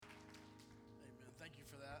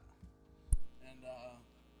And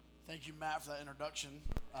thank you, Matt, for that introduction.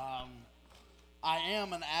 I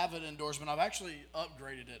am an avid endorseman. I've actually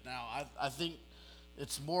upgraded it now. I think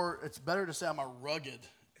it's better to say I'm a rugged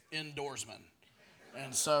endorseman.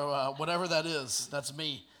 And so whatever that is, that's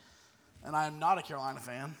me. And I am not a Carolina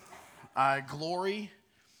fan. I glory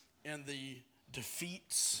in the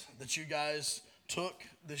defeats that you guys took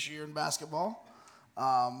this year in basketball.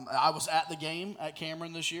 I was at the game at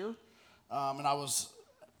Cameron this year, and I was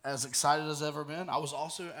as excited as ever been. I was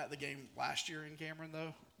also at the game last year in Cameron,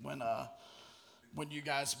 though, when you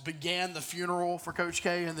guys began the funeral for Coach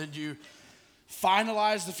K, and then you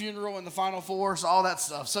finalized the funeral in the Final Four, so all that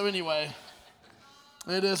stuff. So anyway,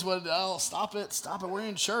 it is what. Oh, stop it! We're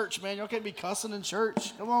in church, man. Y'all can't be cussing in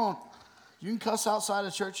church. Come on, you can cuss outside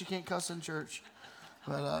of church. You can't cuss in church.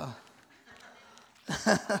 But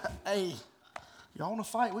hey, y'all want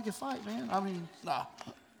to fight? We can fight, man. I mean, nah.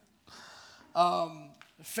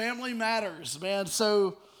 Family matters, man.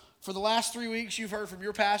 So for the last 3 weeks, you've heard from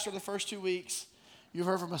your pastor the first 2 weeks. You've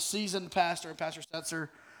heard from a seasoned pastor, Pastor Stetzer,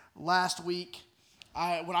 last week.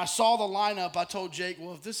 When I saw the lineup, I told Jake,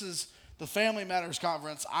 well, if this is the Family Matters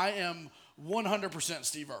Conference, I am 100%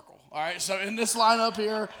 Steve Urkel. All right, so in this lineup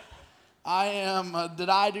here, I am, did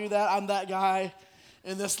I do that? I'm that guy.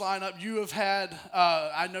 In this lineup, you have had,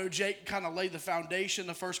 I know Jake kind of laid the foundation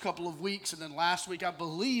the first couple of weeks, and then last week, I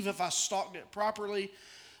believe, if I stalked it properly,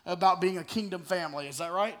 about being a kingdom family. Is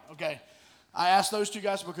that right? Okay. I asked those two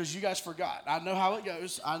guys because you guys forgot. I know how it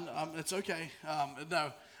goes. It's okay.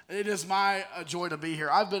 No, it is my joy to be here.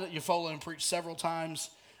 I've been at Eufaula and preached several times,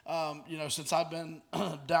 since I've been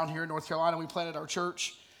down here in North Carolina. We planted our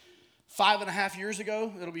church 5.5 years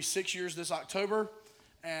ago. It'll be 6 years this October.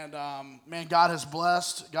 And, man, God has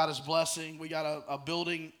blessed. God is blessing. We got a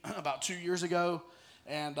building about 2 years ago,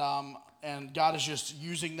 and God is just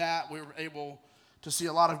using that. We were able to see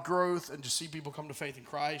a lot of growth and to see people come to faith in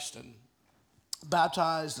Christ and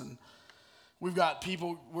baptized. And we've got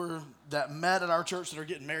people that met at our church that are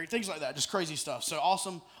getting married, things like that, just crazy stuff. So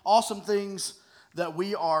awesome things that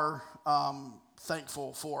we are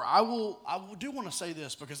thankful for. I do want to say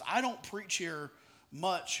this because I don't preach here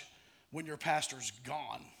much when your pastor's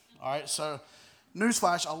gone. All right, so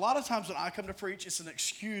newsflash, a lot of times when I come to preach, it's an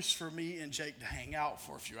excuse for me and Jake to hang out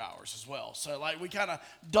for a few hours as well. So like we kind of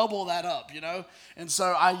double that up, And so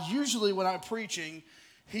I usually, when I'm preaching,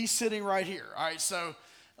 he's sitting right here. All right, so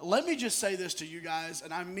let me just say this to you guys,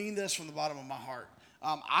 and I mean this from the bottom of my heart.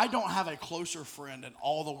 I don't have a closer friend in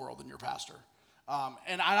all the world than your pastor.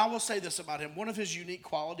 And I will say this about him. One of his unique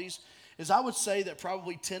qualities is I would say that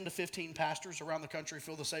probably 10 to 15 pastors around the country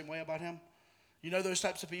feel the same way about him. You know those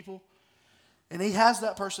types of people? And he has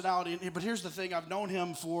that personality. But here's the thing. I've known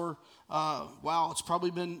him for, it's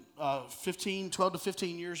probably been 12 to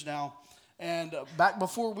 15 years now. And back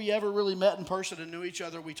before we ever really met in person and knew each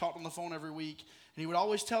other, we talked on the phone every week. And he would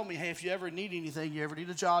always tell me, hey, if you ever need anything, you ever need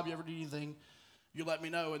a job, you ever need anything, you let me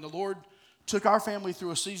know. And the Lord took our family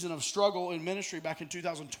through a season of struggle in ministry back in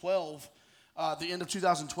 2012, the end of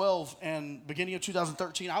 2012 and beginning of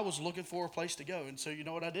 2013. I was looking for a place to go. And so you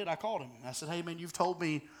know what I did? I called him. I said, hey, man, you've told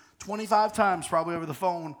me 25 times probably over the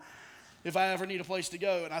phone if I ever need a place to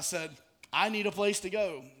go. And I said, I need a place to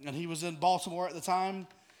go. And he was in Baltimore at the time,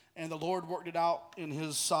 and the Lord worked it out in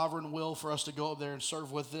his sovereign will for us to go up there and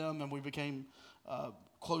serve with them, and we became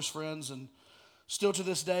close friends. And still to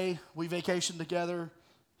this day, we vacation together,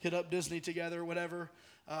 hit up Disney together, whatever.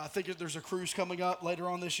 I think there's a cruise coming up later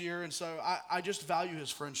on this year, and so I just value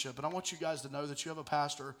his friendship. And I want you guys to know that you have a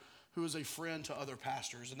pastor who is a friend to other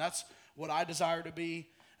pastors, and that's what I desire to be.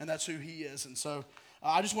 And that's who he is. And so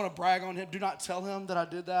I just want to brag on him. Do not tell him that I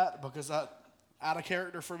did that because that's out of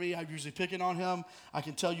character for me. I'm usually picking on him. I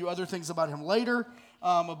can tell you other things about him later,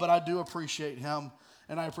 but I do appreciate him,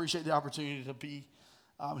 and I appreciate the opportunity to be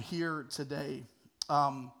here today.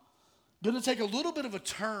 Going to take a little bit of a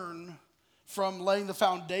turn from laying the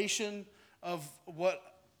foundation of what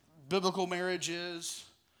biblical marriage is,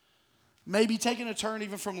 maybe taking a turn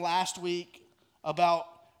even from last week about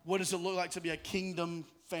what does it look like to be a kingdom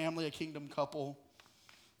family, a kingdom couple.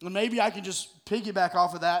 And maybe I can just piggyback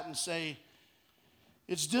off of that and say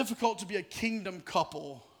it's difficult to be a kingdom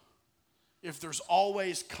couple if there's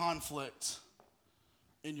always conflict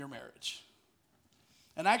in your marriage.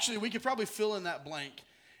 And actually, we could probably fill in that blank.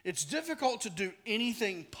 It's difficult to do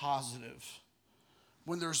anything positive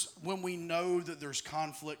when we know that there's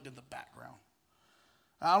conflict in the background.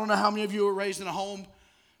 I don't know how many of you were raised in a home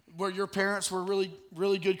where your parents were really,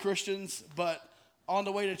 really good Christians, but on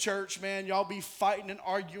the way to church, man, y'all be fighting and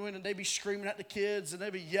arguing, and they be screaming at the kids, and they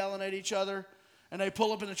be yelling at each other, and they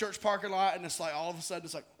pull up in the church parking lot, and it's like all of a sudden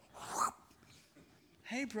it's like,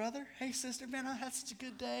 hey, brother, hey, sister, man, I had such a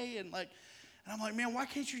good day. And I'm like, man, why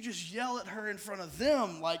can't you just yell at her in front of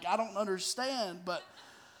them? Like, I don't understand, but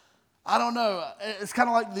I don't know. It's kind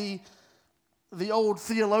of like the old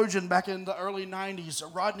theologian back in the early 90s,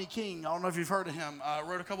 Rodney King. I don't know if you've heard of him.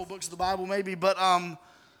 Wrote a couple books of the Bible maybe, but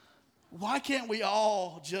why can't we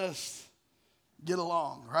all just get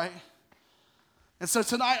along, right? And so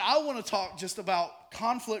tonight I want to talk just about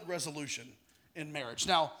conflict resolution in marriage.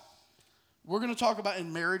 Now, we're going to talk about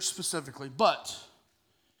in marriage specifically, but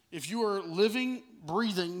if you are living,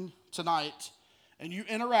 breathing tonight, and you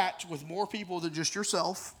interact with more people than just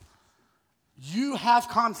yourself, you have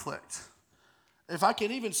conflict. If I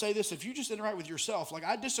can even say this, if you just interact with yourself, like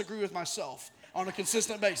I disagree with myself on a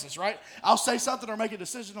consistent basis, right? I'll say something or make a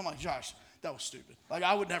decision, I'm like, Josh, that was stupid. Like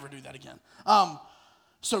I would never do that again.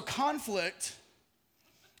 So conflict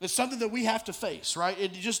is something that we have to face, right?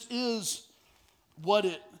 It just is what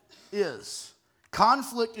it is.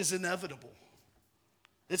 Conflict is inevitable.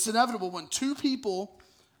 It's inevitable when two people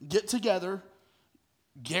get together,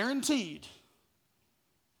 guaranteed.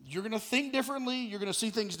 You're going to think differently. You're going to see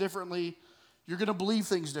things differently. You're going to believe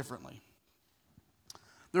things differently.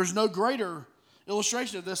 There's no greater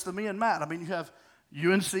illustration of this than me and Matt. I mean, you have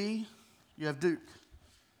UNC, you have Duke.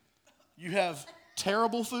 You have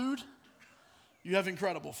terrible food. You have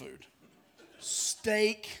incredible food.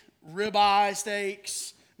 Steak, ribeye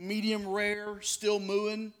steaks, medium rare, still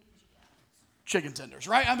mooing, chicken tenders,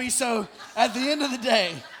 right? I mean, so at the end of the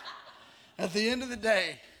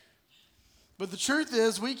day, but the truth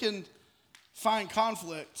is we can find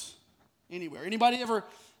conflict anywhere. Anybody ever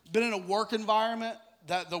been in a work environment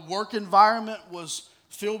that the work environment was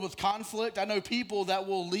filled with conflict? I know people that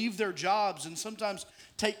will leave their jobs and sometimes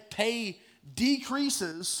take pay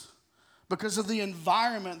decreases because of the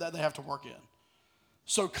environment that they have to work in.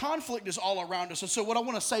 So conflict is all around us. And so what I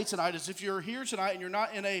want to say tonight is if you're here tonight and you're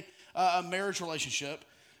not in a marriage relationship,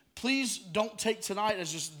 please don't take tonight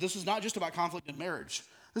as just, this is not just about conflict in marriage.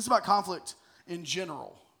 This is about conflict in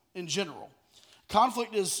general.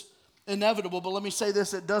 Conflict is inevitable, but let me say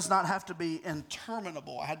this, it does not have to be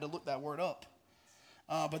interminable. I had to look that word up.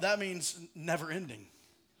 But that means never ending.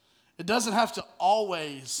 It doesn't have to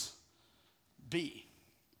always be.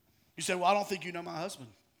 You say, well, I don't think you know my husband.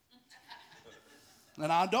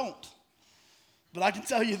 And I don't. But I can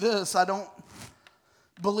tell you this, I don't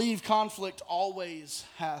believe conflict always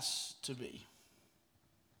has to be.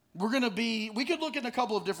 We could look at a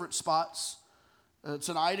couple of different spots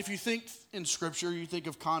tonight. If you think in Scripture, you think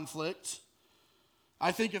of conflict.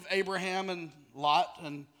 I think of Abraham and Lot,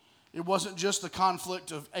 and it wasn't just the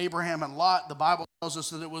conflict of Abraham and Lot. The Bible tells us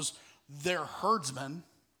that it was their herdsmen.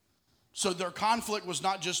 So their conflict was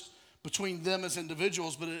not just between them as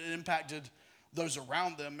individuals, but it impacted those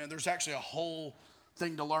around them. And there's actually a whole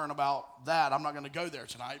thing to learn about that. I'm not going to go there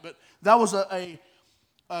tonight, but that was a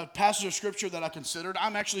passage of Scripture that I considered.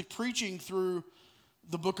 I'm actually preaching through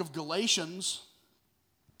the book of Galatians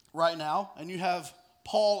right now, and you have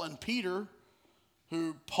Paul and Peter,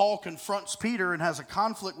 who Paul confronts Peter and has a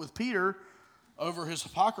conflict with Peter over his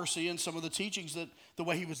hypocrisy and some of the teachings that the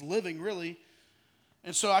way he was living, really.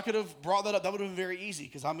 And so I could have brought that up. That would have been very easy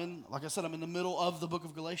because I'm in the middle of the book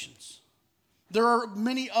of Galatians. There are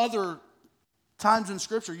many other times in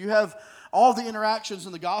Scripture. You have all the interactions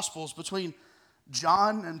in the Gospels between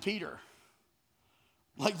John and Peter.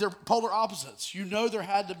 Like they're polar opposites. You know there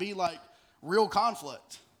had to be like real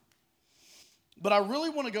conflict. But I really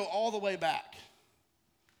want to go all the way back.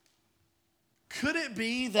 Could it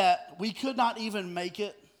be that we could not even make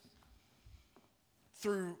it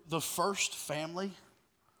through the first family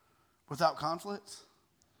without conflict?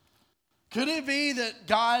 Could it be that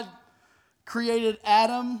God created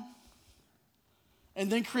Adam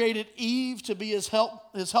and then created Eve to be his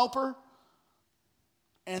helper,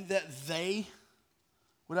 and that they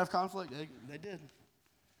would have conflict? They did.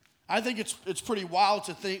 I think it's pretty wild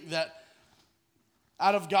to think that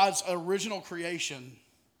out of God's original creation,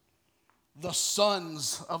 the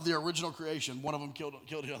sons of the original creation, one of them killed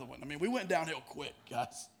the other one. I mean, we went downhill quick,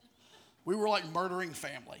 guys. We were like murdering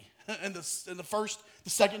family in the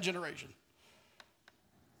second generation.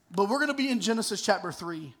 But we're going to be in Genesis chapter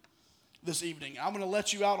 3 this evening. I'm going to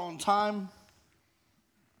let you out on time.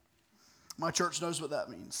 My church knows what that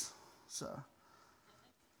means. So,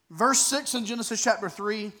 verse 6 in Genesis chapter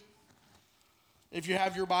 3, if you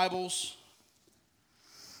have your Bibles.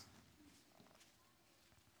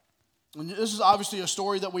 And this is obviously a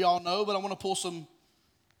story that we all know, but I want to pull some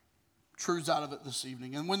truths out of it this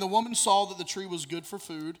evening. And when the woman saw that the tree was good for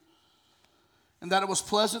food, and that it was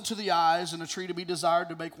pleasant to the eyes, and a tree to be desired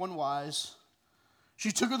to make one wise, she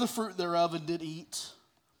took of the fruit thereof and did eat,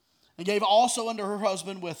 and gave also unto her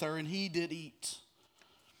husband with her, and he did eat.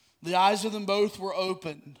 The eyes of them both were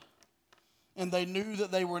opened, and they knew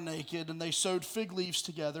that they were naked, and they sewed fig leaves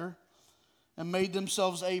together and made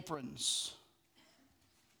themselves aprons.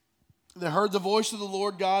 They heard the voice of the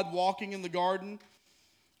Lord God walking in the garden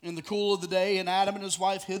in the cool of the day, and Adam and his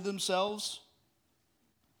wife hid themselves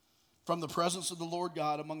from the presence of the Lord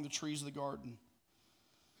God among the trees of the garden.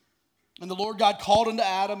 And the Lord God called unto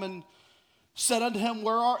Adam and said unto him,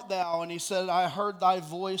 Where art thou? And he said, I heard thy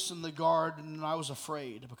voice in the garden, and I was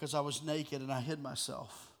afraid, because I was naked, and I hid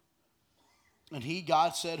myself. And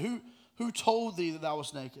God said, Who told thee that thou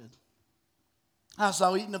wast naked? Hast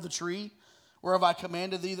thou eaten of the tree whereof I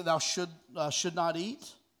commanded thee that thou should not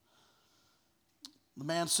eat? The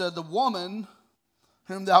man said, The woman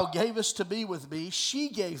whom thou gavest to be with me, she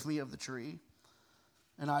gave me of the tree,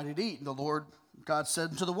 and I did eat. And the Lord God said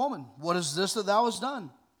unto the woman, What is this that thou hast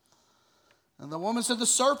done? And the woman said, The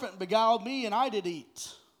serpent beguiled me, and I did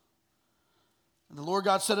eat. And the Lord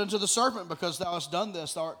God said unto the serpent, Because thou hast done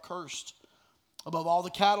this, thou art cursed above all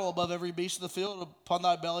the cattle, above every beast of the field. Upon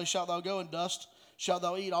thy belly shalt thou go, and dust shalt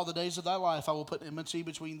thou eat all the days of thy life. I will put enmity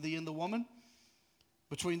between thee and the woman,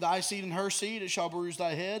 between thy seed and her seed. It shall bruise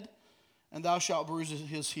thy head, and thou shalt bruise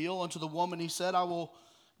his heel. Unto the woman he said, I will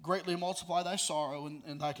greatly multiply thy sorrow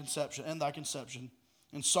and thy conception.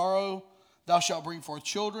 In sorrow thou shalt bring forth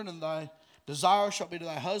children, and thy desire shall be to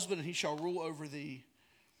thy husband, and he shall rule over thee.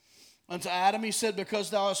 Unto Adam he said, Because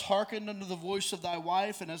thou hast hearkened unto the voice of thy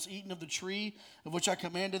wife, and hast eaten of the tree of which I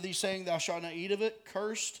commanded thee, saying, Thou shalt not eat of it,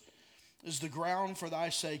 cursed is the ground for thy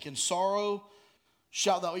sake. In sorrow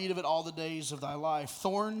shalt thou eat of it all the days of thy life.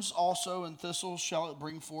 Thorns also and thistles shall it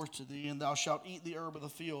bring forth to thee, and thou shalt eat the herb of the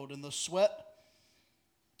field. In the sweat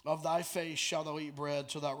of thy face shalt thou eat bread,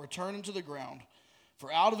 till thou return into the ground.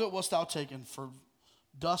 For out of it wast thou taken, for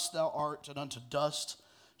dust thou art, and unto dust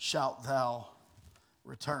shalt thou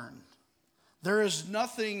return. There is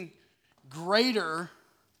nothing greater.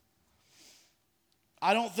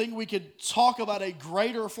 I don't think we could talk about a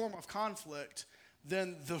greater form of conflict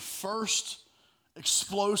than the first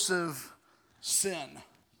explosive sin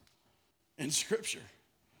in Scripture.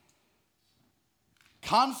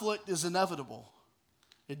 Conflict is inevitable.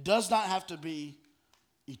 It does not have to be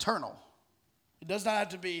eternal. It does not have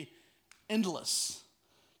to be endless.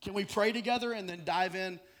 Can we pray together and then dive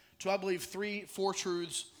in to, I believe, 3-4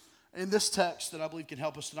 truths in this text that I believe can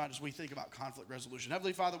help us tonight as we think about conflict resolution.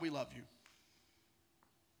 Heavenly Father, we love you.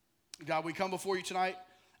 God, we come before you tonight,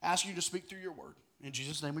 asking you to speak through your word. In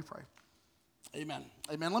Jesus' name we pray. Amen.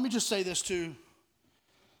 Amen. Let me just say this too.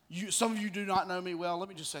 Some of you do not know me well. Let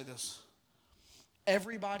me just say this.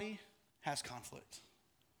 Everybody has conflict.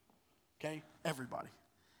 Okay? Everybody.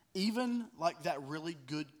 Even like that really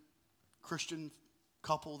good Christian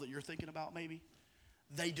couple that you're thinking about maybe,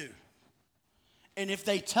 they do. And if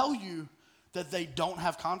they tell you that they don't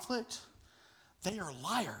have conflict, they are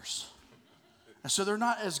liars. And so they're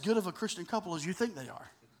not as good of a Christian couple as you think they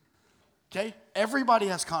are. Okay? Everybody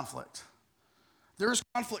has conflict. There is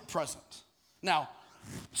conflict present. Now,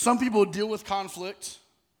 some people deal with conflict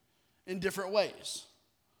in different ways.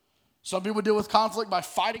 Some people deal with conflict by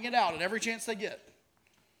fighting it out at every chance they get.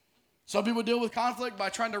 Some people deal with conflict by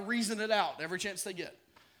trying to reason it out every chance they get.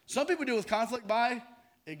 Some people deal with conflict by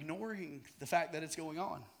ignoring the fact that it's going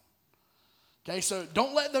on. Okay, so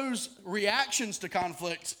don't let those reactions to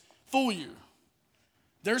conflict fool you.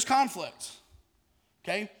 There's conflict.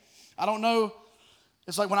 Okay? I don't know.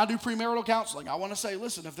 It's like when I do premarital counseling, I want to say,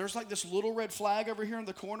 listen, if there's like this little red flag over here in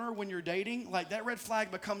the corner when you're dating, like that red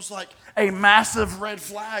flag becomes like a massive red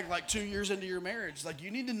flag like 2 years into your marriage. Like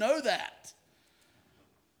you need to know that.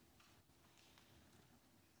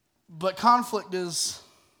 But conflict is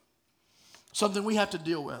something we have to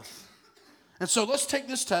deal with. And so let's take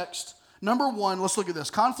this text. Number one, let's look at this.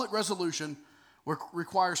 Conflict resolution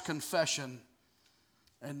requires confession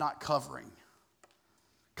and not covering.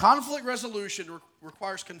 Conflict resolution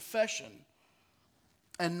requires confession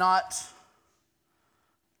and not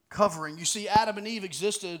covering. You see, Adam and Eve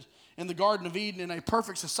existed in the Garden of Eden in a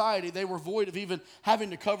perfect society. They were void of even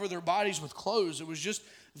having to cover their bodies with clothes. It was just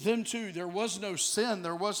them two. There was no sin.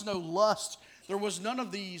 There was no lust. There was none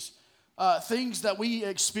of these things that we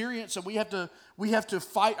experience and we have to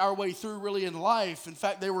fight our way through really in life. In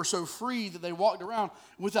fact, they were so free that they walked around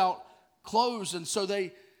without clothes. And so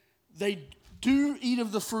they do eat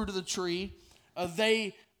of the fruit of the tree.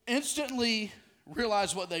 They instantly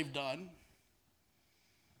realize what they've done.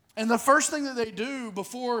 And the first thing that they do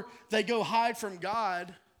before they go hide from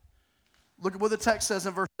God, look at what the text says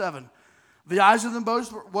in verse 7. The eyes of them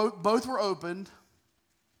both were opened,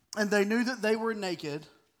 and they knew that they were naked,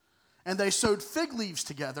 and they sewed fig leaves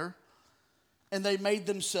together and they made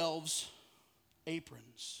themselves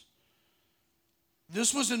aprons.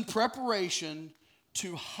 This was in preparation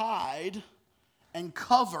to hide and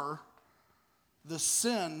cover the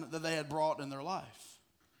sin that they had brought in their life.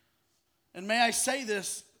 And may I say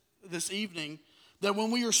this evening, that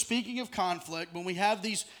when we are speaking of conflict, when we have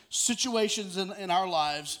these situations in our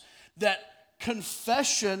lives, that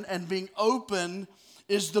confession and being open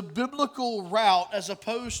is the biblical route as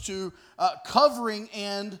opposed to covering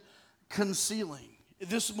and concealing.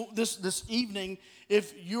 This evening,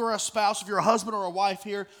 if you're a spouse, if you're a husband or a wife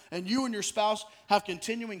here, and you and your spouse have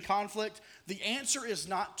continuing conflict, the answer is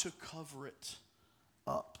not to cover it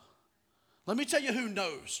up. Let me tell you who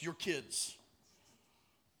knows: your kids.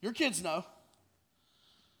 Your kids know.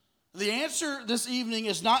 The answer this evening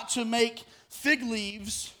is not to make fig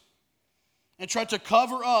leaves and try to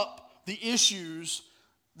cover up the issues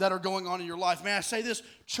that are going on in your life. May I say this?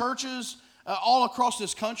 Churches all across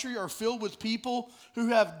this country are filled with people who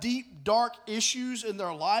have deep, dark issues in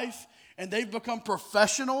their life, and they've become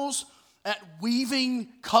professionals at weaving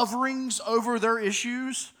coverings over their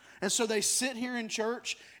issues. And so they sit here in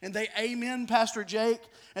church and they amen Pastor Jake,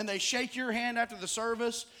 and they shake your hand after the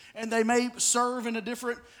service, and they may serve in a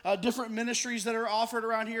different ministries that are offered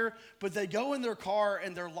around here, but they go in their car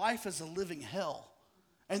and their life is a living hell,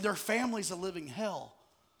 and their family's a living hell.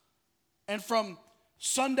 And from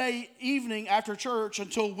Sunday evening after church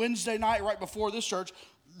until Wednesday night right before this church,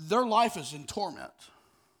 their life is in torment.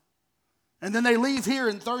 And then they leave here,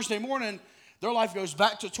 and Thursday morning, their life goes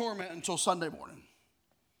back to torment until Sunday morning.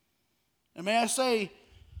 And may I say,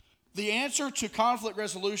 the answer to conflict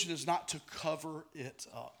resolution is not to cover it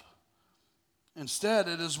up. Instead,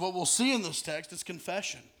 it is what we'll see in this text. It's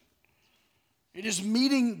confession. It is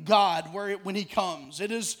meeting God when he comes. It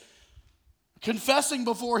is confessing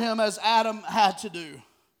before him as Adam had to do.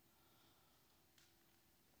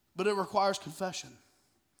 But it requires confession.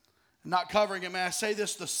 Not covering it. May I say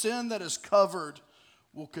this? The sin that is covered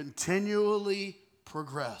will continually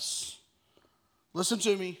progress. Listen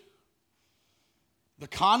to me. The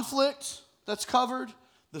conflict that's covered,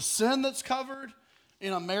 the sin that's covered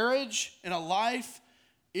in a marriage, in a life,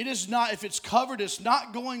 it is not, if it's covered, it's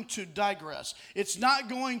not going to digress. It's not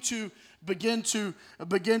going to begin to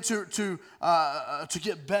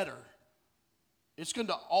get better. It's going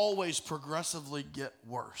to always progressively get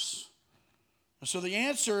worse. And so the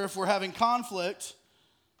answer, if we're having conflict,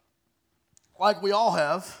 like we all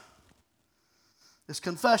have, is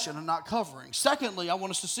confession and not covering. Secondly, I want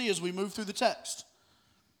us to see as we move through the text,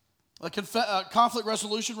 conflict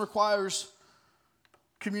resolution requires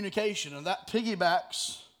communication, and that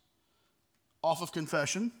piggybacks off of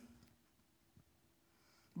confession.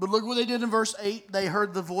 But look what they did in verse 8. They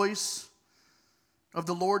heard the voice of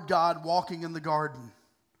the Lord God walking in the garden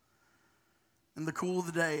in the cool of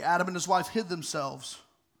the day. Adam and his wife hid themselves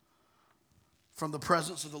from the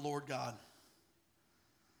presence of the Lord God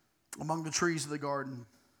among the trees of the garden.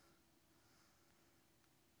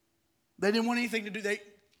 They didn't want anything to do.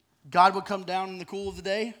 God would come down in the cool of the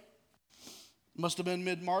day. Must have been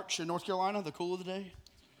mid-March in North Carolina, the cool of the day.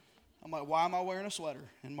 I'm like, why am I wearing a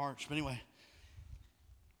sweater in March? But anyway,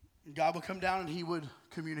 God would come down and he would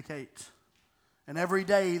communicate. And every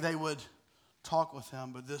day they would talk with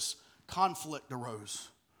him, but this conflict arose.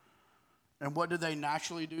 And what did they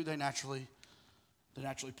naturally do? They naturally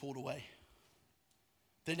pulled away.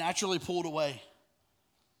 They naturally pulled away.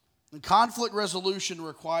 And conflict resolution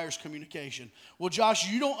requires communication. Well, Josh,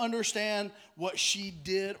 you don't understand what she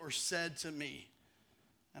did or said to me.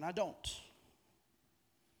 And I don't.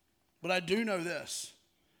 But I do know this.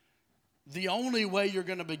 The only way you're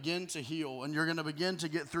going to begin to heal and you're going to begin to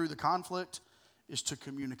get through the conflict is to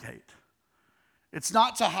communicate. It's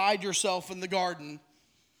not to hide yourself in the garden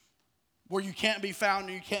where you can't be found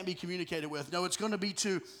and you can't be communicated with. No, it's going to be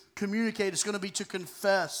to communicate. It's going to be to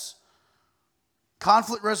confess.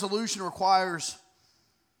 Conflict resolution requires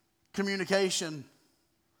communication.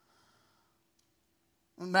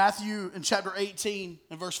 Matthew in chapter 18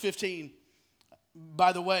 and verse 15,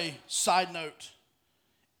 by the way, side note,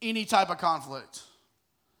 any type of conflict.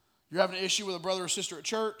 You're having an issue with a brother or sister at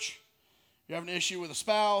church. You're having an issue with a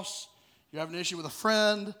spouse. You're having an issue with a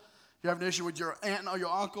friend. You're having an issue with your aunt or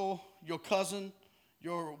your uncle, your cousin,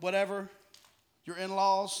 your whatever, your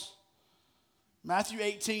in-laws. Matthew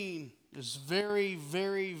 18 is very,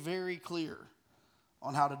 very, very clear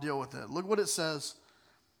on how to deal with it. Look what it says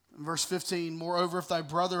in verse 15. Moreover, if thy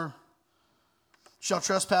brother shall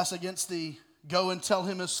trespass against thee, go and tell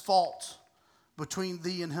him his fault between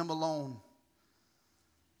thee and him alone.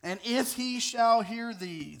 And if he shall hear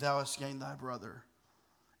thee, thou hast gained thy brother.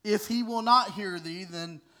 If he will not hear thee,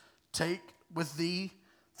 then take with thee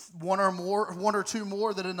one or two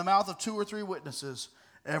more, that in the mouth of 2 or 3 witnesses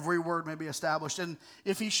every word may be established. And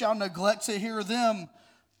if he shall neglect to hear them,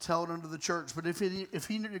 tell it unto the church. But if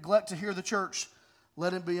he neglect to hear the church,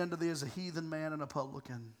 let him be unto thee as a heathen man and a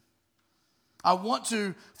publican. I want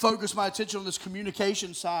to focus my attention on this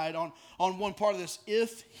communication side, on one part of this.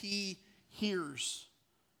 If he hears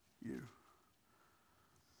you.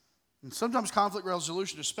 And sometimes conflict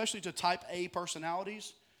resolution, especially to type A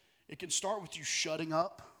personalities, it can start with you shutting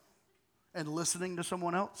up and listening to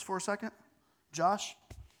someone else for a second. Josh,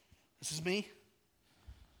 this is me.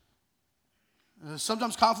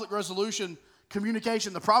 Sometimes conflict resolution,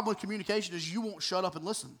 communication, the problem with communication is you won't shut up and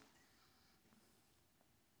listen.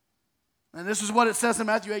 And this is what it says in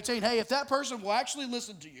Matthew 18. Hey, if that person will actually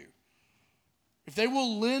listen to you, if they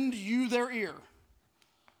will lend you their ear,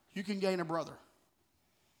 you can gain a brother.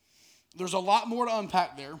 There's a lot more to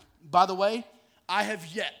unpack there. By the way, I've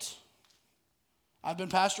been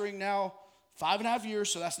pastoring now 5.5 years,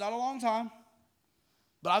 so that's not a long time.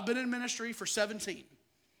 But I've been in ministry for 17.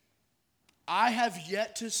 I have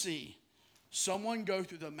yet to see someone go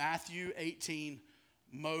through the Matthew 18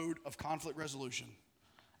 mode of conflict resolution.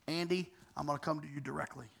 Andy, I'm going to come to you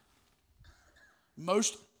directly.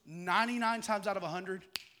 Most 99 times out of 100,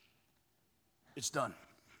 it's done.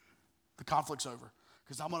 The conflict's over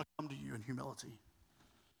because I'm going to come to you in humility.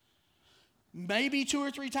 Maybe 2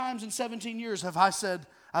 or 3 times in 17 years have I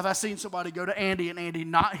seen somebody go to Andy and Andy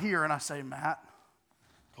not here, and I say, Matt,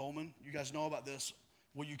 Coleman, you guys know about this.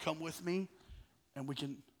 Will you come with me? And we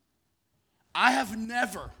can. I have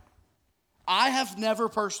never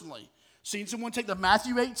personally seen someone take the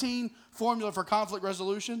Matthew 18 formula for conflict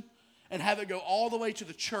resolution and have it go all the way to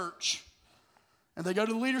the church. And they go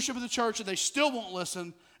to the leadership of the church and they still won't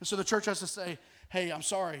listen. And so the church has to say, hey, I'm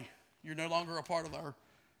sorry, you're no longer a part of our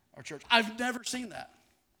church. I've never seen that.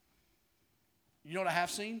 You know what I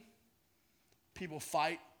have seen? People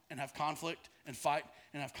fight and have conflict and fight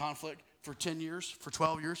and have conflict for 10 years, for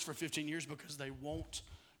 12 years, for 15 years because they won't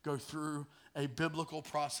go through a biblical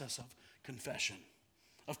process of confession,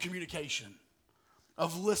 of communication,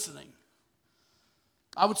 of listening.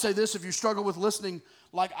 I would say this, if you struggle with listening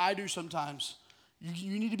like I do sometimes,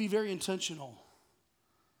 you need to be very intentional.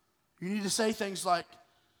 You need to say things like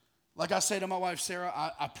I say to my wife, Sarah,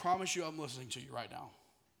 I promise you I'm listening to you right now.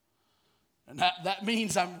 And that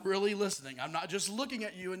means I'm really listening. I'm not just looking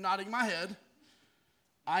at you and nodding my head.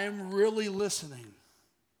 I am really listening.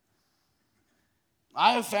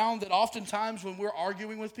 I have found that oftentimes when we're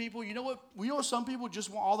arguing with people, you know what some people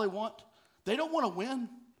just want, all they want? They don't want to win.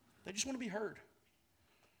 They just want to be heard.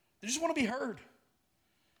 They just want to be heard.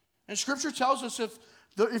 And Scripture tells us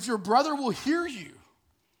if your brother will hear you,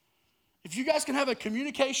 if you guys can have a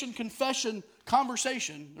communication, confession,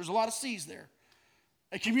 conversation, there's a lot of C's there.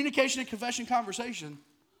 A communication and confession conversation,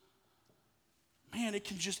 man,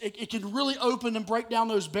 it can really open and break down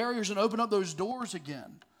those barriers and open up those doors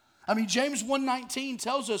again. I mean, James 1:19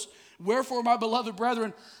 tells us, wherefore, my beloved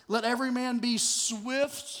brethren, let every man be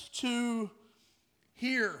swift to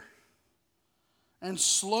hear and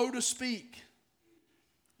slow to speak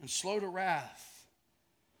and slow to wrath.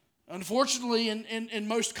 Unfortunately, in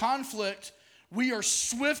most conflict, we are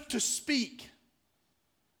swift to speak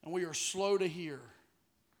and we are slow to hear.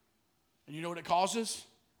 And you know what it causes?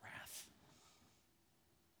 Wrath.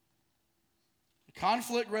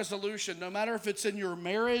 Conflict resolution, no matter if it's in your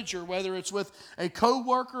marriage or whether it's with a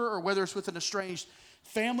coworker or whether it's with an estranged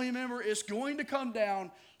family member, it's going to come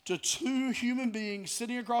down to 2 human beings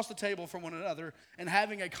sitting across the table from one another and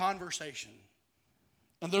having a conversation.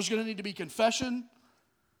 And there's going to need to be confession.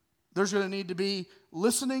 There's going to need to be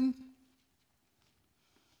listening.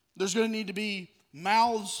 There's going to need to be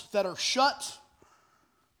mouths that are shut,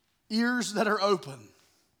 ears that are open.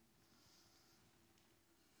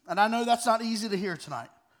 And I know that's not easy to hear tonight.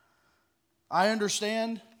 I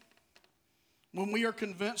understand when we are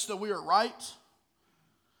convinced that we are right,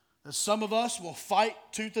 that some of us will fight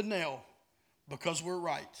tooth and nail because we're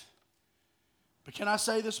right. But can I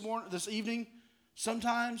say this evening,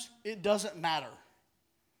 sometimes it doesn't matter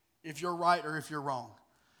if you're right or if you're wrong.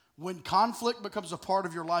 When conflict becomes a part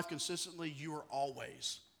of your life consistently, you are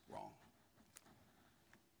always wrong.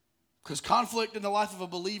 Because conflict in the life of a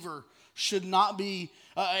believer should not be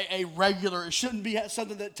a regular, it shouldn't be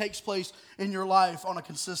something that takes place in your life on a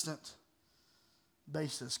consistent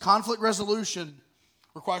basis. Conflict resolution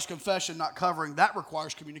requires confession, not covering. That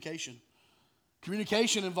requires communication.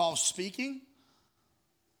 Communication involves speaking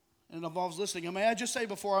and it involves listening. And may I just say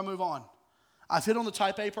before I move on, I've hit on the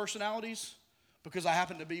type A personalities because I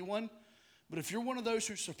happen to be one. But if you're one of those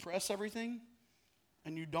who suppress everything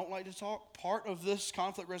and you don't like to talk, part of this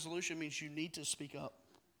conflict resolution means you need to speak up.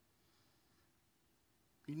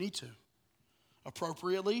 You need to.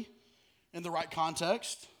 Appropriately, in the right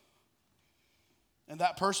context. And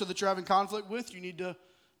that person that you're having conflict with, you need to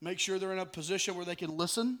make sure they're in a position where they can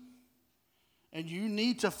listen. And you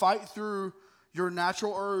need to fight through your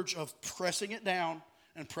natural urge of pressing it down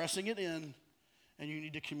and pressing it in, and you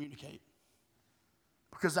need to communicate.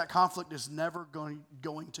 Because that conflict is never going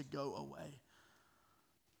to go away.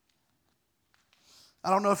 I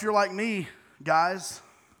don't know if you're like me, guys.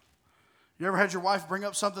 You ever had your wife bring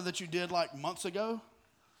up something that you did like months ago?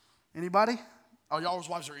 Anybody? Oh, y'all's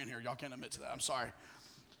wives are in here. Y'all can't admit to that. I'm sorry.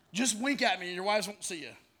 Just wink at me and your wives won't see you.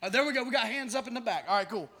 There we go. We got hands up in the back. All right,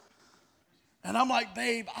 cool. And I'm like,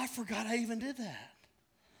 babe, I forgot I even did that.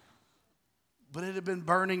 But it had been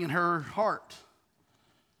burning in her heart.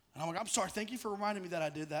 And I'm like, I'm sorry. Thank you for reminding me that I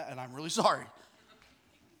did that, and I'm really sorry.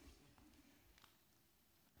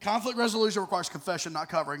 Conflict resolution requires confession, not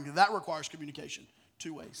covering. That requires communication.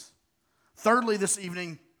 2 ways. Thirdly, this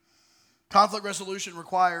evening, conflict resolution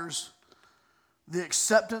requires the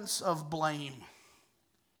acceptance of blame.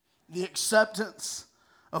 The acceptance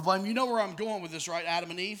of blame. You know where I'm going with this, right? Adam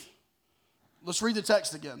and Eve? Let's read the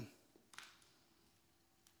text again.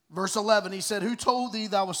 Verse 11, he said, who told thee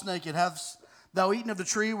thou wast naked? Hast thou eaten of the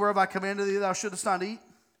tree whereof I commanded thee thou shouldest not eat?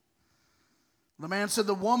 The man said,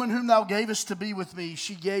 the woman whom thou gavest to be with me,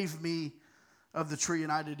 she gave me of the tree,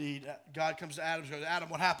 and I did eat. God comes to Adam and goes, Adam,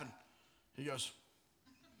 what happened? He goes,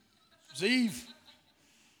 it's Eve.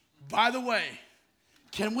 By the way,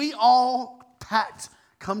 can we all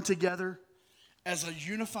come together as a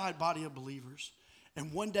unified body of believers?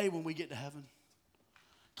 And one day when we get to heaven,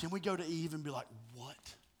 can we go to Eve and be like,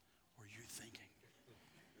 what were you thinking?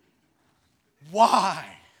 Why?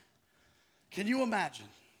 Can you imagine?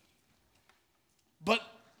 But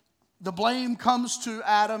the blame comes to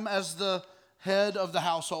Adam as the head of the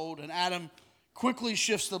household, and Adam quickly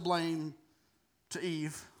shifts the blame to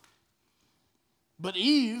Eve. But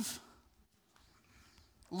Eve,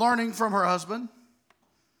 learning from her husband,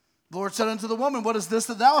 the Lord said unto the woman, what is this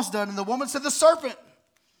that thou hast done? And the woman said, the serpent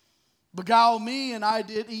beguiled me, and I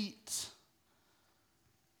did eat.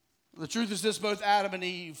 The truth is this, both Adam and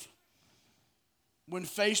Eve, when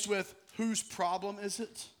faced with whose problem is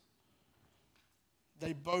it,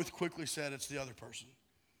 they both quickly said it's the other person.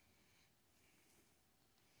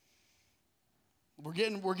 We're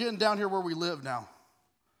getting down here where we live now.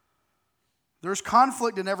 There's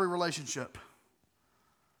conflict in every relationship.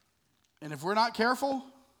 And if we're not careful,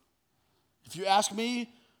 if you ask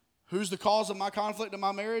me who's the cause of my conflict in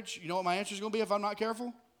my marriage, you know what my answer is going to be if I'm not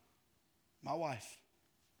careful? My wife.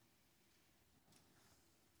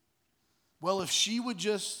 Well, if she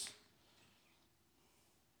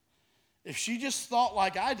just thought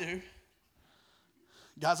like I do,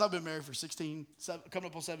 guys, I've been married for coming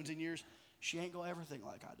up on 17 years. She ain't going to ever think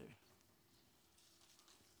like I do.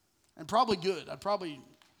 And probably good. I'd probably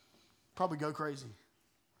go crazy.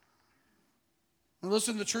 And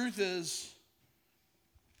listen, the truth is,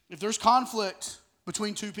 if there's conflict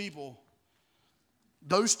between two people,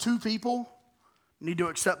 those two people need to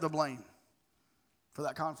accept the blame for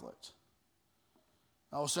that conflict.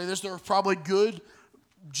 I will say this, there are probably good,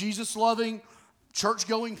 Jesus-loving,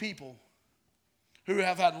 church-going people who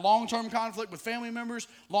have had long-term conflict with family members,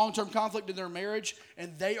 long-term conflict in their marriage,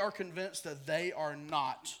 and they are convinced that they are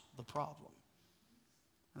not the problem.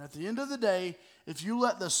 And at the end of the day, if you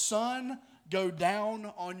let the sun go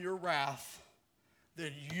down on your wrath,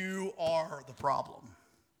 then you are the problem.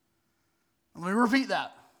 Let me repeat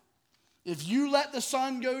that. If you let the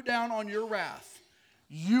sun go down on your wrath,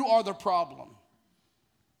 you are the problem.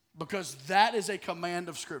 Because that is a command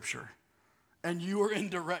of Scripture, and you are in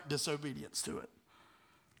direct disobedience to it.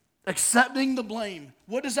 Accepting the blame.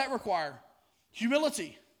 What does that require?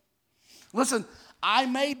 Humility. Listen, I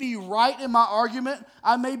may be right in my argument.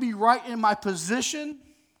 I may be right in my position.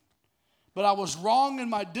 But I was wrong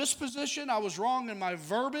in my disposition. I was wrong in my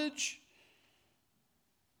verbiage.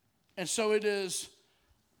 And so it is,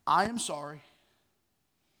 I am sorry.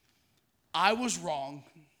 I was wrong.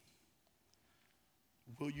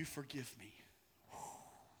 Will you forgive me?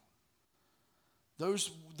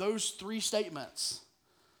 Those three statements.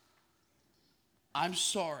 I'm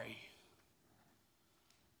sorry.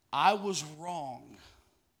 I was wrong.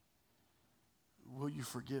 Will you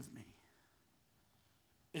forgive me?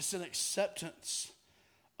 It's an acceptance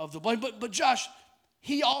of the blame. But Josh,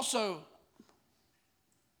 he also,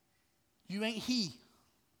 you ain't he.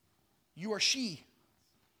 You are she.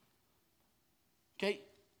 Okay?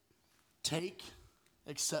 Take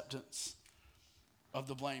acceptance of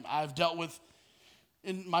the blame.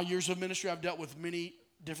 In my years of ministry, I've dealt with many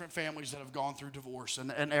different families that have gone through divorce.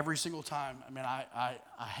 And every single time, I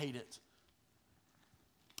hate it.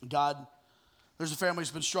 God, there's a family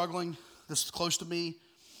that's been struggling. This is close to me.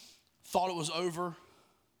 Thought it was over.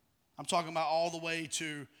 I'm talking about all the way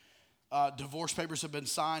to divorce papers have been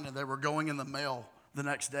signed and they were going in the mail the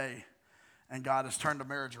next day. And God has turned the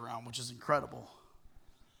marriage around, which is incredible.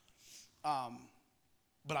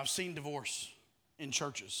 But I've seen divorce in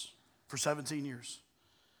churches for 17 years.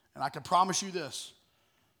 And I can promise you this,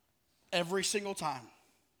 every single time,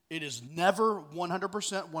 it is never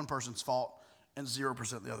 100% one person's fault and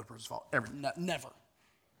 0% the other person's fault. Never.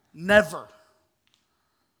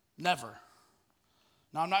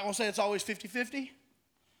 Now, I'm not going to say it's always 50-50,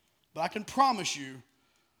 but I can promise you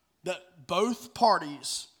that both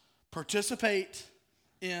parties participate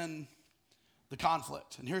in the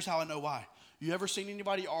conflict. And here's how I know why. You ever seen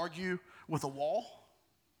anybody argue with a wall?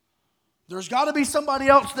 There's got to be somebody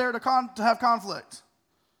else there to have conflict.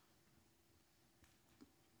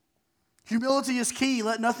 Humility is key.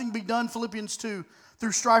 Let nothing be done, Philippians 2,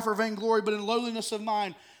 through strife or vainglory, but in lowliness of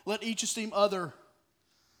mind, let each esteem other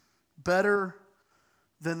better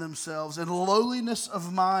than themselves. In lowliness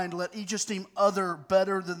of mind, let each esteem other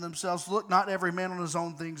better than themselves. Look not every man on his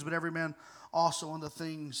own things, but every man also on the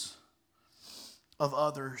things of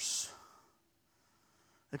others.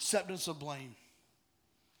 Acceptance of blame.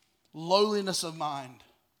 Lowliness of mind.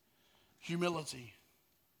 Humility.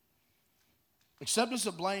 Acceptance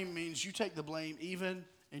of blame means you take the blame even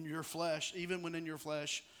in your flesh, even when in your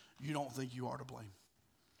flesh you don't think you are to blame.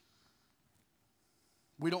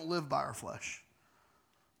 We don't live by our flesh.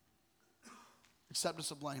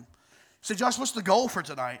 Acceptance of blame. Say, Josh, what's the goal for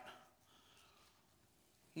tonight?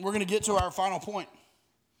 We're going to get to our final point.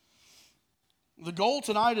 The goal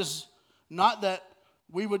tonight is not that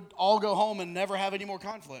we would all go home and never have any more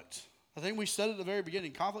conflict. I think we said at the very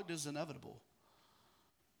beginning, conflict is inevitable.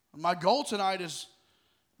 My goal tonight is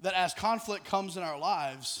that as conflict comes in our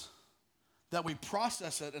lives, that we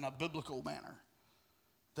process it in a biblical manner,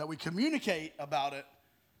 that we communicate about it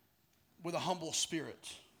with a humble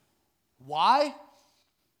spirit. Why?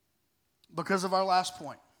 Because of our last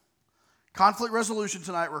point. Conflict resolution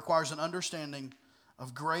tonight requires an understanding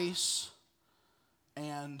of grace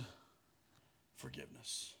and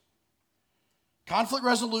forgiveness. Conflict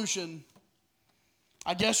resolution,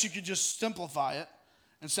 I guess you could just simplify it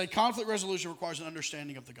and say conflict resolution requires an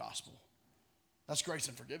understanding of the gospel. That's grace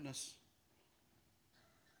and forgiveness.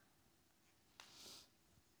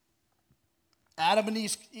 Adam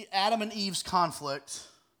and Eve's conflict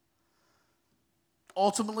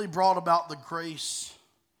ultimately brought about the grace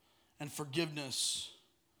and forgiveness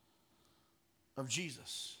of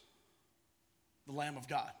Jesus, the Lamb of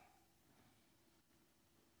God.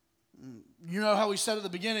 You know how we said at the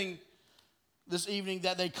beginning this evening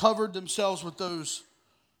that they covered themselves with those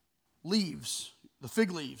leaves, the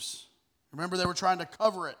fig leaves. Remember, they were trying to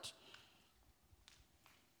cover it.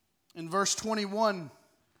 In verse 21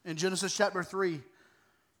 in Genesis chapter 3,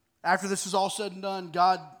 after this is all said and done,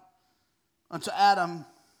 God unto Adam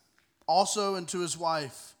also and to his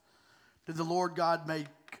wife did the Lord God make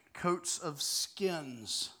coats of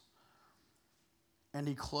skins, and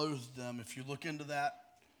he clothed them. If you look into that,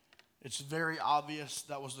 it's very obvious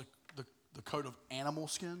that was the coat of animal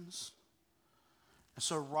skins. And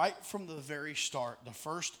so right from the very start, the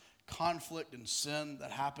first conflict and sin that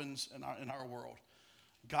happens in our world,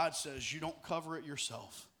 God says, you don't cover it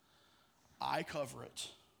yourself. I cover it.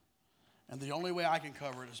 And the only way I can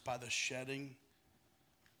cover it is by the shedding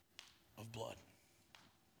of blood.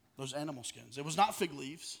 Those animal skins. It was not fig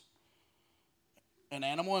leaves. An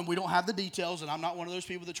animal, and we don't have the details, and I'm not one of those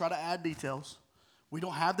people that try to add details. We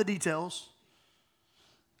don't have the details.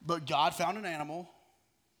 But God found an animal,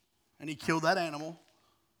 and he killed that animal,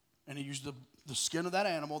 and he used the skin of that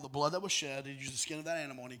animal, the blood that was shed, he used the skin of that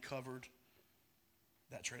animal, and he covered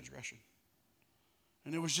that transgression.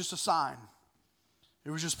 And it was just a sign. It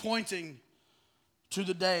was just pointing to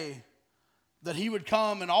the day that he would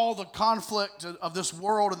come, and all the conflict of this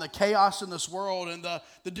world and the chaos in this world and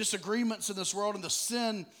the disagreements in this world and the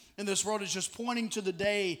sin in this world is just pointing to the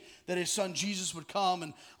day that his son Jesus would come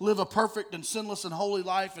and live a perfect and sinless and holy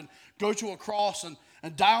life and go to a cross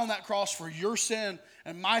and die on that cross for your sin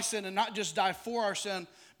and my sin, and not just die for our sin,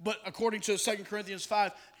 but according to 2 Corinthians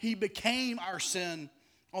 5, he became our sin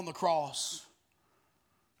on the cross.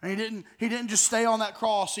 And he didn't just stay on that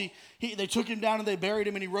cross. They took him down and they buried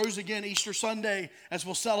him, and he rose again Easter Sunday, as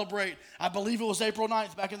we'll celebrate. I believe it was April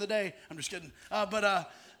 9th back in the day. I'm just kidding. But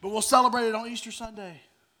we'll celebrate it on Easter Sunday.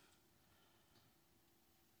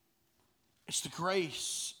 It's the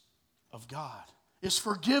grace of God. It's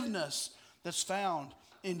forgiveness that's found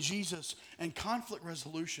in Jesus. And conflict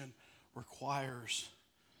resolution requires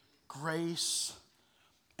grace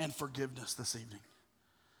and forgiveness this evening.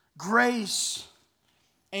 grace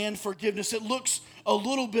and forgiveness. It looks a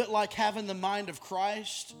little bit like having the mind of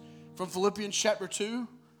Christ from Philippians chapter 2.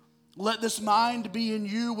 Let this mind be in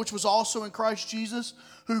you, which was also in Christ Jesus,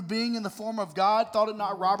 who being in the form of God, thought it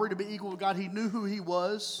not robbery to be equal with God. He knew who he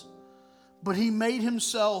was, but he made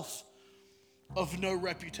himself of no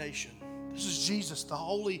reputation. This is Jesus, the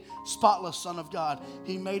holy, spotless Son of God.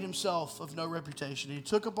 He made himself of no reputation. He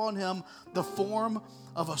took upon him the form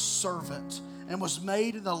of a servant and was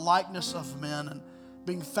made in the likeness of men. And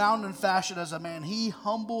being found in fashion as a man, he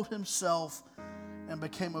humbled himself and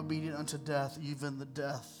became obedient unto death, even the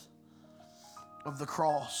death of the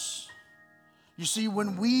cross. You see,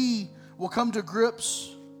 when we will come to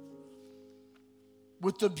grips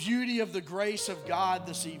with the beauty of the grace of God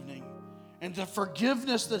this evening and the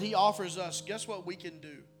forgiveness that he offers us, guess what we can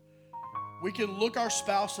do? We can look our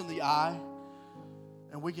spouse in the eye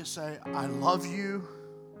and we can say, I love you.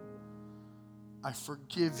 I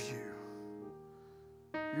forgive you.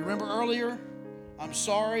 You remember earlier? I'm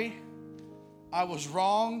sorry. I was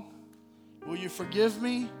wrong. Will you forgive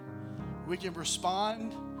me? We can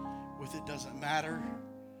respond with it doesn't matter.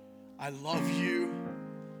 I love you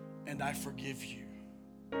and I forgive you.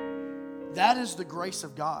 That is the grace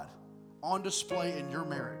of God on display in your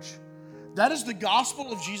marriage. That is the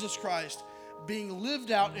gospel of Jesus Christ being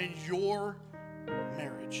lived out in your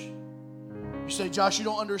marriage. You say, Josh, you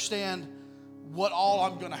don't understand what all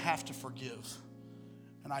I'm going to have to forgive.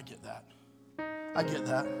 And I get that. I get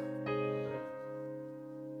that.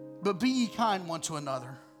 But be ye kind one to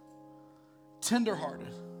another,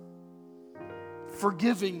 tenderhearted,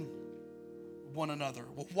 forgiving one another.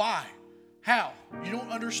 Well, why? How? You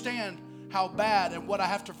don't understand how bad and what I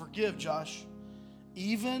have to forgive, Josh.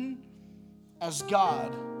 Even as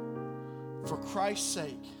God, for Christ's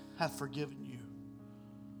sake, hath forgiven you.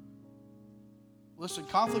 Listen,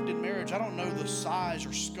 conflict in marriage, I don't know the size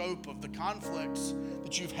or scope of the conflicts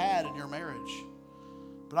that you've had in your marriage.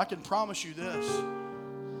 But I can promise you this.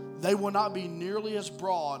 They will not be nearly as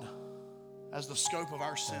broad as the scope of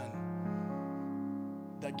our sin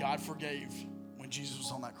that God forgave when Jesus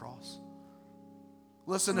was on that cross.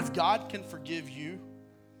 Listen, if God can forgive you,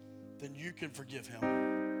 then you can forgive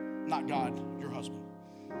him. Not God, your husband.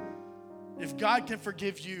 If God can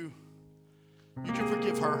forgive you, you can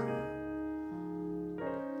forgive her.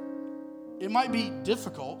 It might be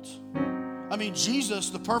difficult. I mean, Jesus,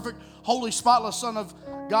 the perfect, holy, spotless Son of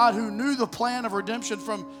God who knew the plan of redemption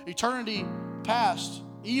from eternity past,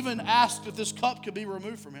 even asked if this cup could be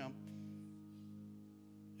removed from him.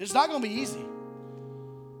 It's not going to be easy.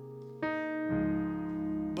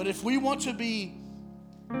 But if we want to be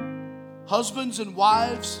husbands and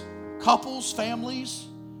wives, couples, families,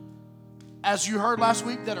 as you heard last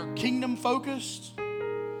week, that are kingdom focused,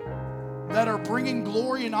 that are bringing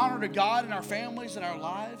glory and honor to God in our families and our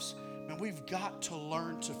lives, man, we've got to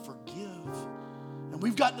learn to forgive. And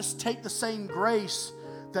we've got to take the same grace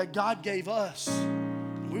that God gave us,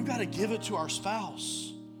 and we've got to give it to our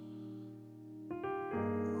spouse.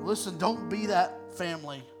 Listen, don't be that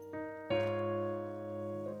family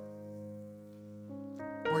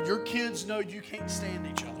where your kids know you can't stand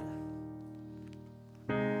each other.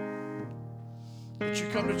 But you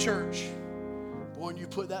come to church, boy, and you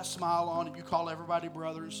put that smile on and you call everybody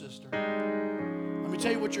brother and sister. Let me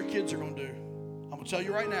tell you what your kids are going to do. I'm going to tell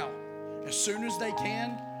you right now. As soon as they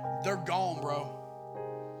can, they're gone, bro.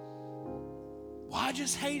 Well, I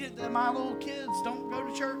just hate it that my little kids don't go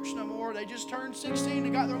to church no more. They just turned 16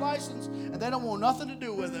 and got their license, and they don't want nothing to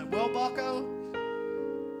do with it. Well, bucko,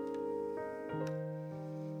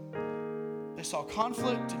 they saw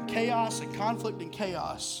conflict and chaos and conflict and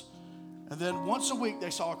chaos. And then once a week,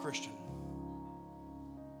 they saw a Christian.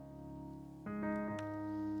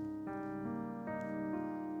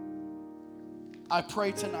 I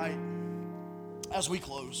pray tonight, as we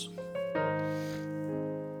close,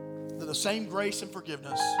 that the same grace and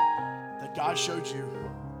forgiveness that God showed you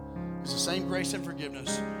is the same grace and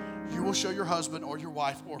forgiveness you will show your husband or your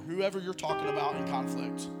wife or whoever you're talking about in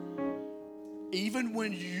conflict. Even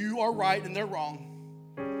when you are right and they're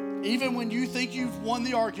wrong, even when you think you've won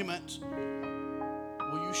the argument,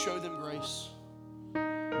 will you show them grace?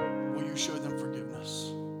 Will you show them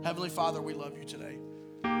forgiveness? Heavenly Father, we love you today.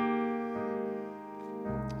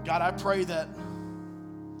 God, I pray that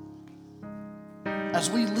as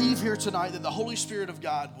we leave here tonight, that the Holy Spirit of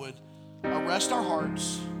God would arrest our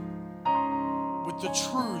hearts with the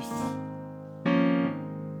truth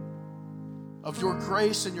of your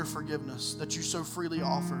grace and your forgiveness that you so freely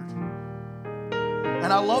offered.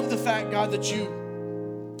 And I love the fact, God, that you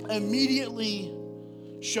immediately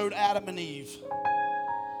showed Adam and Eve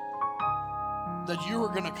that you were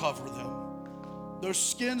going to cover them, those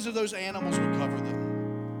skins of those animals would cover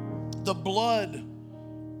them. The blood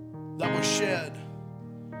that was shed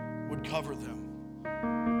would cover them.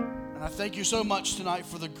 And I thank you so much tonight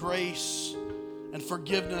for the grace and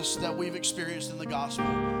forgiveness that we've experienced in the gospel.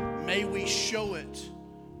 May we show it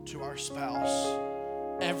to our spouse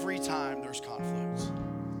every time there's conflict.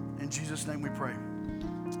 In Jesus' name we pray.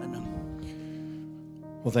 Amen.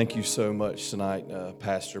 Well, thank you so much tonight,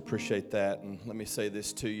 Pastor. Appreciate that. And let me say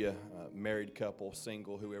this to you, married couple,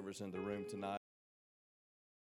 single, whoever's in the room tonight.